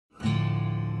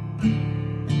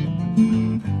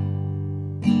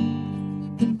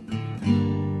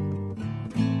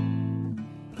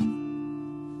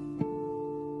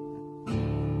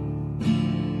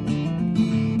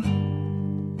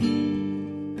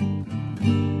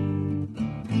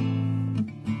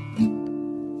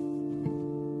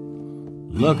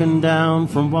Looking down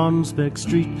from Wansbeck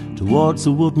Street towards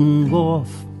the wooden wharf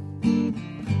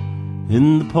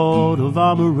in the port of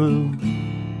Armoroo.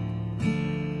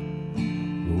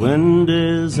 The wind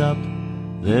is up,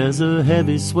 there's a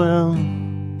heavy swell,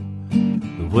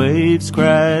 the waves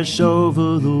crash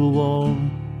over the wall.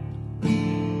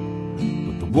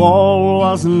 But the wall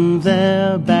wasn't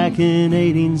there back in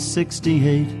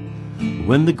 1868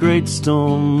 when the great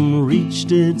storm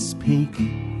reached its peak.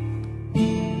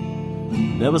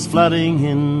 There was flooding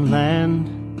inland,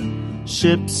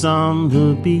 ships on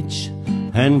the beach,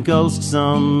 and ghosts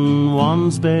on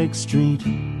Wansbeck Street.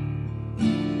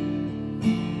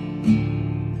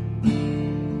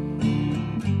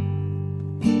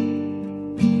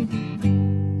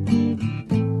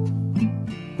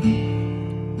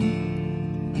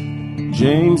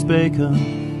 James Baker,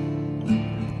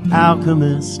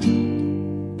 alchemist,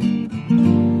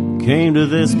 came to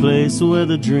this place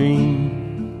with a dream.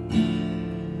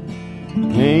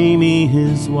 Amy,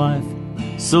 his wife,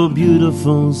 so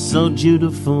beautiful, so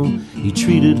dutiful, he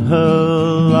treated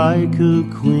her like a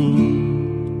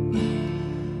queen.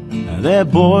 And their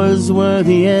boys were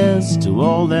the heirs to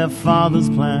all their father's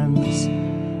plans,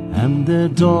 and their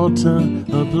daughter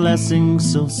a blessing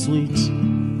so sweet.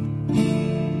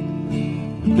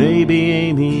 Baby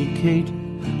Amy Kate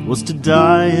was to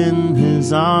die in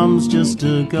his arms, just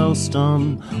a ghost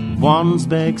on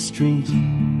Wansbeck Street.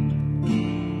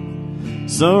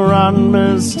 So run,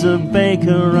 Mr.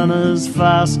 Baker, run as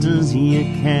fast as you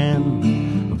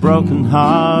can. A broken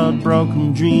heart,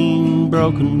 broken dream,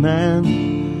 broken man.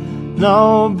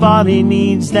 Nobody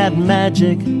needs that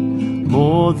magic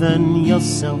more than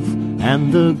yourself.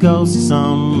 And the ghosts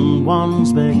on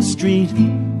Wansbeck Street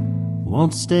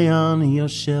won't stay on your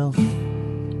shelf.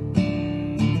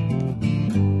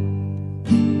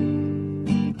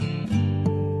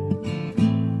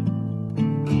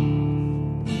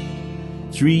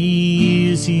 Three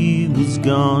years he was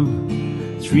gone,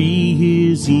 3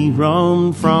 years he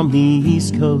roamed from the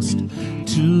east coast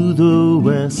to the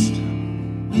west.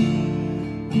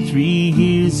 3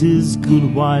 years his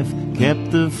good wife kept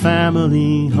the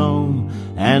family home,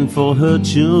 and for her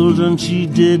children she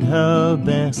did her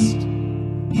best.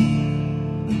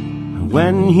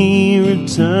 When he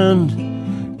returned,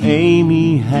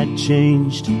 Amy had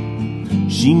changed.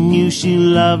 She knew she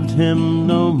loved him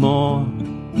no more.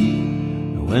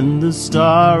 When the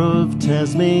Star of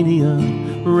Tasmania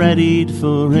readied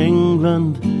for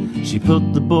England, she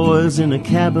put the boys in a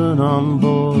cabin on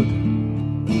board.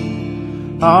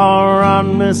 Oh,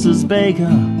 run, Mrs.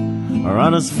 Baker,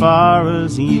 run as far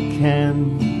as you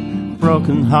can.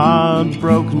 Broken heart,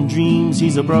 broken dreams,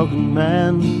 he's a broken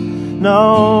man.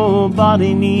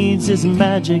 Nobody needs his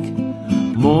magic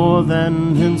more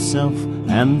than himself.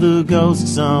 And the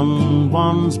ghosts on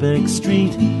Wansbeck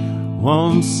Street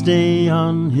won't stay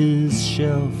on his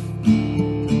shelf.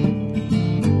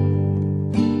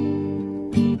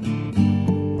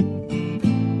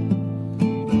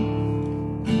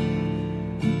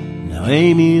 Now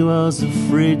Amy was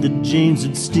afraid that James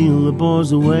would steal the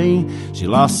boys away. She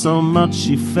lost so much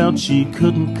she felt she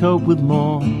couldn't cope with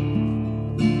more.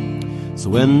 So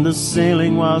when the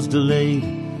sailing was delayed,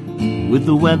 with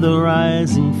the weather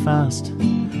rising fast,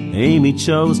 Amy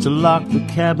chose to lock the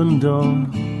cabin door.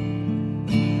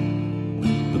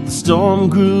 The storm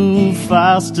grew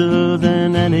faster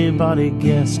than anybody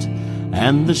guessed,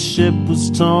 and the ship was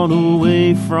torn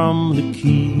away from the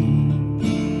quay.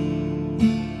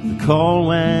 The call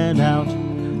went out,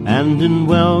 and in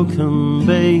Welcome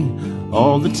Bay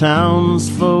all the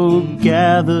townsfolk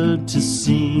gathered to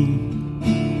see.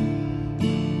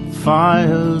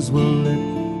 Fires were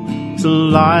lit to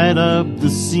light up the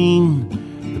scene.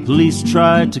 The police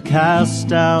tried to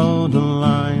cast out a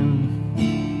line.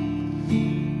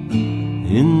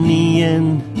 In the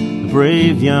end, a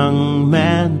brave young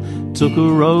man took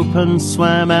a rope and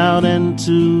swam out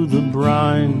into the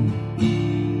brine.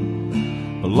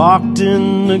 But locked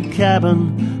in the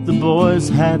cabin, the boys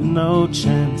had no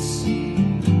chance,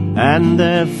 and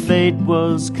their fate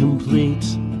was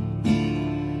complete.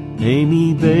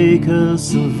 Amy Baker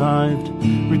survived,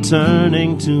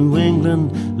 returning to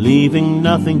England, leaving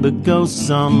nothing but ghosts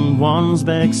on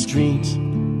Wansbeck Street.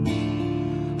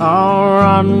 Oh,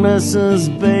 run, Mrs.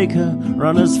 Baker,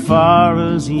 run as far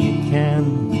as you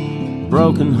can.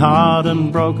 Broken heart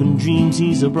and broken dreams,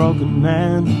 he's a broken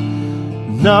man.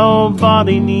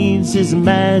 Nobody needs his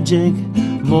magic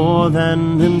more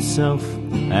than himself,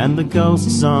 and the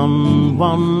ghosts on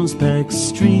Wansbeck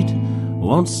Street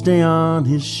won't stay on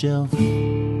his shelf.